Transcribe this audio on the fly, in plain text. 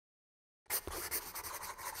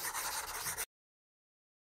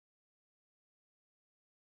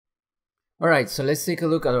Alright, so let's take a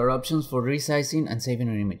look at our options for resizing and saving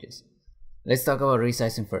our images. Let's talk about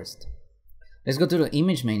resizing first. Let's go to the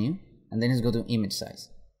image menu and then let's go to image size.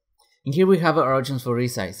 In here we have our options for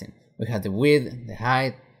resizing. We have the width, the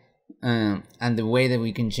height, and the way that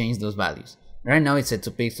we can change those values. Right now it's set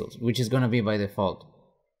to pixels, which is going to be by default.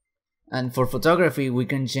 And for photography we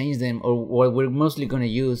can change them, or what we're mostly going to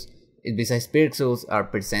use besides pixels are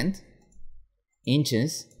percent,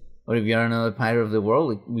 inches, or if you're another part of the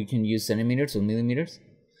world we can use centimeters or millimeters.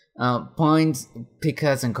 Points,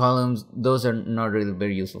 pixels and columns, those are not really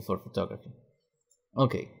very useful for photography.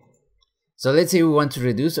 Okay, so let's say we want to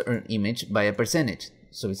reduce our image by a percentage.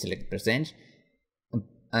 So we select percentage,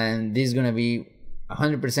 and this is going to be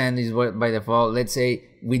 100% is what by default. Let's say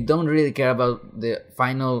we don't really care about the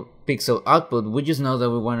final pixel output, we just know that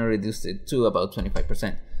we want to reduce it to about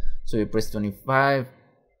 25%. So we press 25,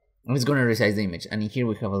 and it's going to resize the image, and in here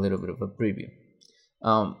we have a little bit of a preview.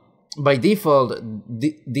 By default,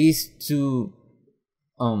 these two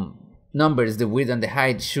numbers, the width and the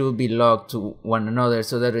height, should be logged to one another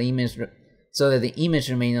so that the image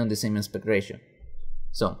remains on the same aspect ratio.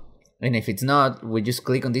 So, and if it's not, we just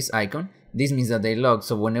click on this icon. This means that they log,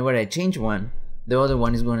 so whenever I change one, the other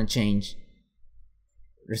one is going to change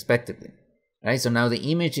respectively. Right? So now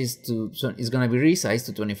the image is going to be resized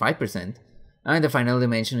to 25%, and the final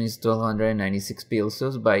dimension is 1296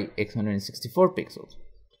 pixels by 864 pixels.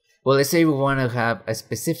 Well, let's say we want to have a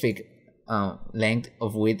specific length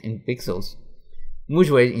of width in pixels, in which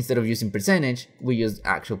way, instead of using percentage, we use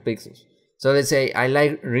actual pixels. So let's say I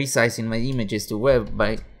like resizing my images to web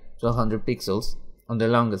by 1200 pixels on the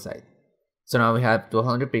longer side. So now we have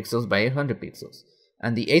 1200 pixels by 800 pixels,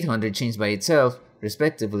 and the 800 changed by itself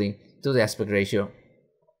respectively to the aspect ratio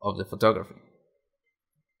of the photography.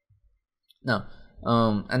 Now,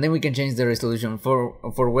 and then we can change the resolution.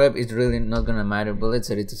 For web it's really not gonna matter, but let's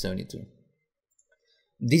set it to 72.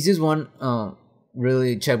 This is one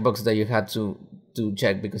really checkbox that you have to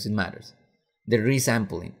check because it matters. The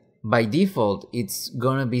resampling. By default, it's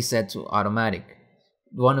gonna be set to automatic.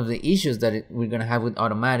 One of the issues that we're gonna have with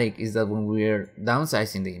automatic is that when we're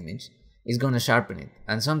downsizing the image, it's gonna sharpen it,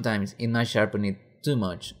 and sometimes it might sharpen it too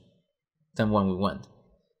much than what we want.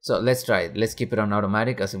 So let's try it. Let's keep it on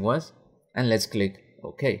automatic as it was, and let's click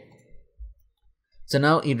OK. So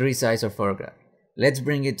now it resized our photograph. Let's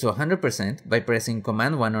bring it to 100% by pressing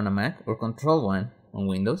Command 1 on a Mac or Control 1 on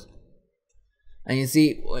Windows, and you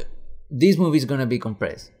see this movie is gonna be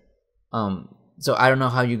compressed. So I don't know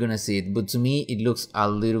how you're gonna see it, but to me it looks a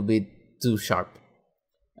little bit too sharp.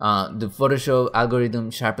 The Photoshop algorithm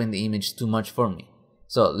sharpened the image too much for me.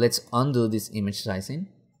 So let's undo this image sizing.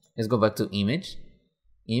 Let's go back to image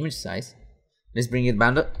size. Let's bring it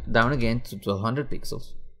down again to 1200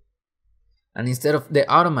 pixels. And instead of the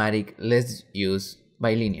automatic, let's use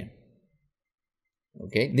bilinear.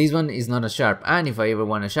 Okay, this one is not as sharp, and if I ever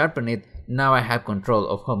want to sharpen it, now I have control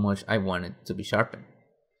of how much I want it to be sharpened.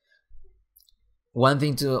 One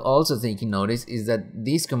thing to also take notice is that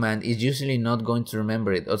this command is usually not going to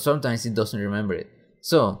remember it, or sometimes it doesn't remember it.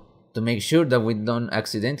 So to make sure that we don't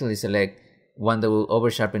accidentally select one that will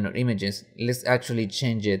over sharpen our images, let's actually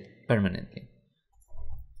change it permanently.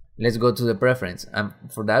 Let's go to the preference, and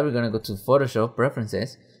for that we're gonna go to Photoshop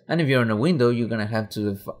Preferences, and if you're on a window you're gonna have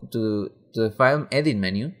to the File Edit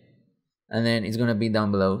menu, and then it's gonna be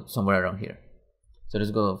down below somewhere around here. So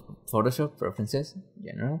let's go to Photoshop Preferences,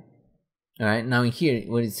 General. Alright, now in here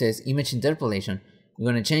where it says Image Interpolation,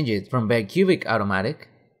 we're gonna change it from bicubic automatic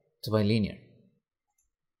to bilinear.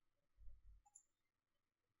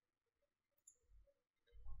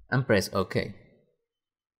 And press OK.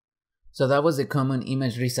 So that was the common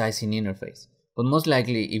image resizing interface, but most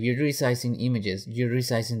likely if you're resizing images, you're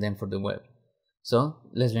resizing them for the web. So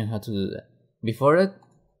let's learn how to do that. Before that,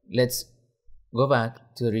 let's go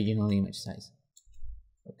back to the original image size.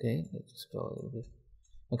 Okay, let's scroll a little bit.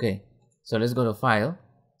 Okay, so let's go to File,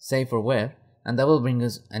 Save for Web, and that will bring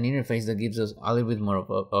us an interface that gives us a little bit more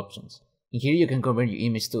of options. In here you can convert your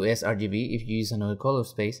image to sRGB if you use another color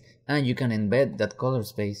space, and you can embed that color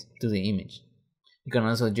space to the image. You can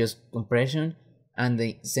also adjust compression and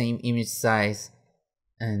the same image size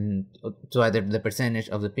and to either the percentage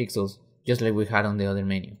of the pixels, just like we had on the other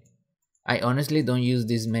menu. I honestly don't use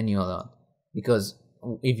this menu a lot, because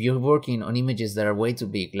if you're working on images that are way too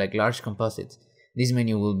big, like large composites, this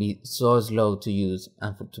menu will be so slow to use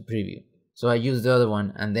and to preview. So I use the other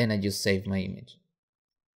one, and then I just save my image.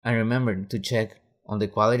 And remember to check on the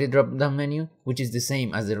quality drop down menu, which is the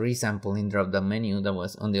same as the resampling drop down menu that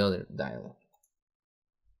was on the other dialog.